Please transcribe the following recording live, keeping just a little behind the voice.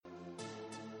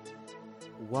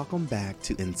Welcome back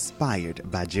to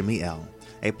Inspired by Jimmy L,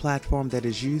 a platform that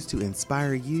is used to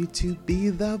inspire you to be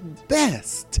the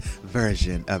best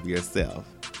version of yourself.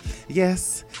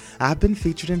 Yes, I've been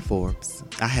featured in Forbes.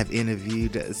 I have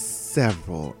interviewed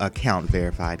several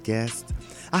account-verified guests.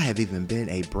 I have even been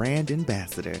a brand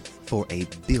ambassador for a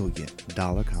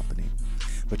billion-dollar company.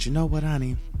 But you know what,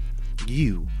 honey?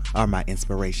 You are my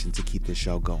inspiration to keep this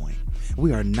show going.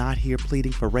 We are not here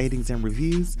pleading for ratings and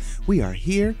reviews. We are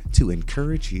here to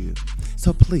encourage you.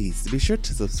 So please be sure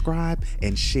to subscribe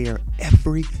and share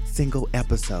every single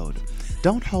episode.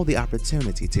 Don't hold the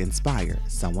opportunity to inspire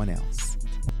someone else.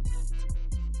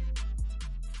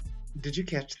 Did you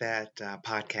catch that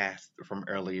podcast from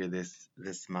earlier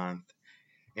this month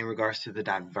in regards to the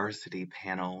diversity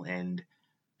panel and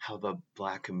how the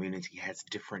Black community has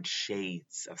different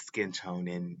shades of skin tone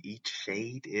and each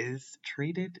shade is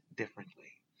treated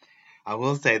differently? I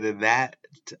will say that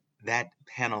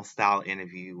panel style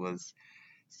interview was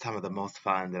some of the most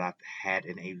fun that I've had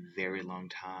in a very long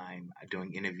time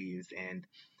doing interviews, and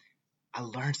I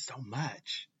learned so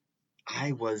much.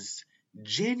 I was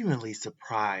genuinely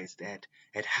surprised at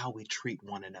how we treat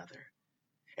one another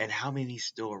and how many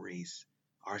stories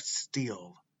are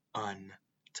still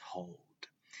untold.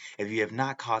 If you have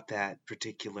not caught that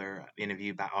particular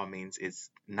interview, by all means, it's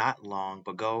not long,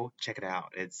 but go check it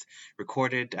out. It's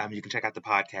recorded. You can check out the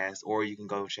podcast, or you can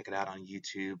go check it out on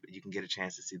YouTube. You can get a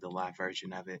chance to see the live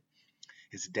version of it.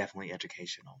 It's definitely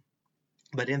educational.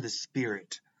 But in the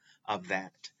spirit of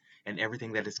that and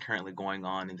everything that is currently going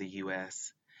on in the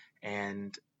U.S.,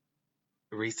 and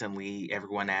recently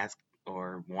everyone asked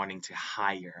or wanting to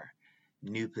hire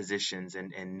new positions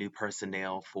and new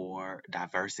personnel for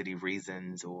diversity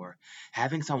reasons, or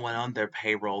having someone on their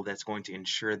payroll that's going to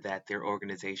ensure that their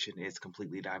organization is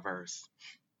completely diverse.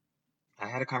 I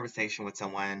had a conversation with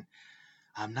someone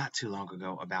not too long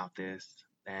ago about this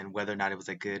and whether or not it was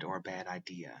a good or a bad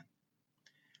idea.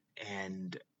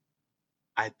 And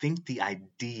I think the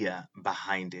idea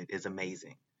behind it is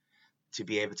amazing. To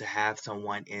be able to have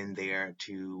someone in there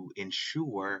to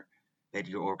ensure that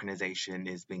your organization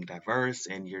is being diverse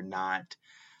and you're not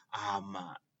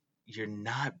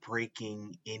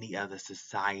breaking any other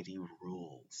society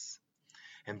rules.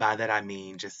 And by that I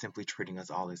mean just simply treating us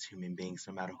all as human beings,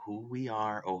 no matter who we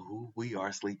are or who we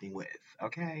are sleeping with.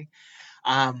 Okay.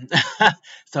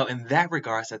 So in that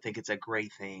regards, I think it's a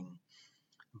great thing.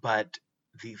 But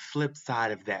the flip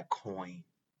side of that coin,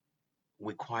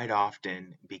 we quite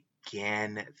often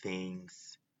begin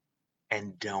things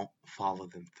and don't follow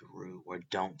them through or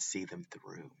don't see them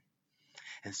through.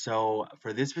 And so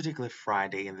for this particular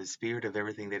Friday, in the spirit of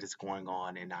everything that is going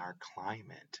on in our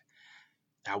climate,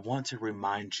 I want to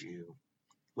remind you,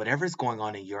 whatever is going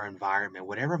on in your environment,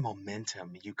 whatever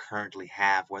momentum you currently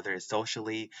have, whether it's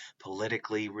socially,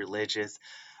 politically, religious,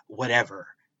 whatever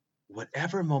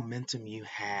momentum you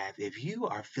have, if you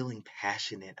are feeling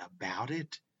passionate about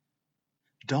it,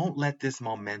 don't let this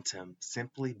momentum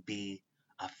simply be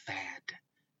a fad.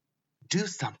 Do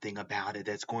something about it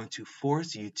that's going to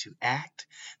force you to act,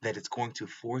 that it's going to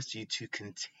force you to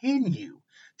continue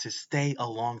to stay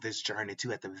along this journey,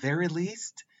 to at the very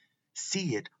least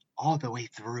see it all the way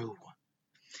through.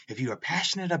 If you are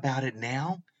passionate about it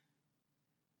now,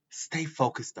 stay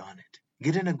focused on it.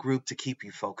 Get in a group to keep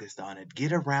you focused on it.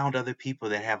 Get around other people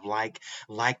that have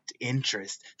liked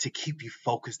interests to keep you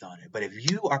focused on it. But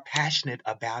if you are passionate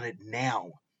about it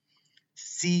now,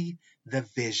 see the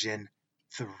vision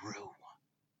through.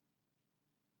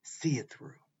 See it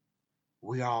through.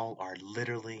 We all are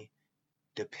literally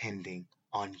depending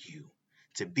on you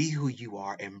to be who you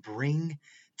are and bring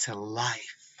to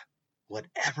life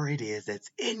whatever it is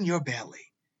that's in your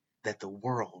belly that the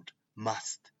world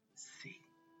must see.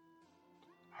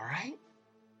 All right?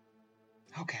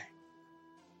 Okay.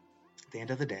 At the end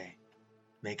of the day,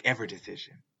 make every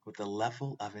decision with a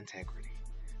level of integrity,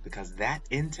 because that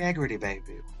integrity,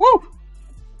 baby,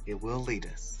 it will lead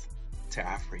us to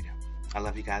our freedom. I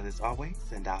love you guys as always,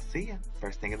 and I'll see you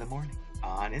first thing in the morning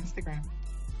on Instagram.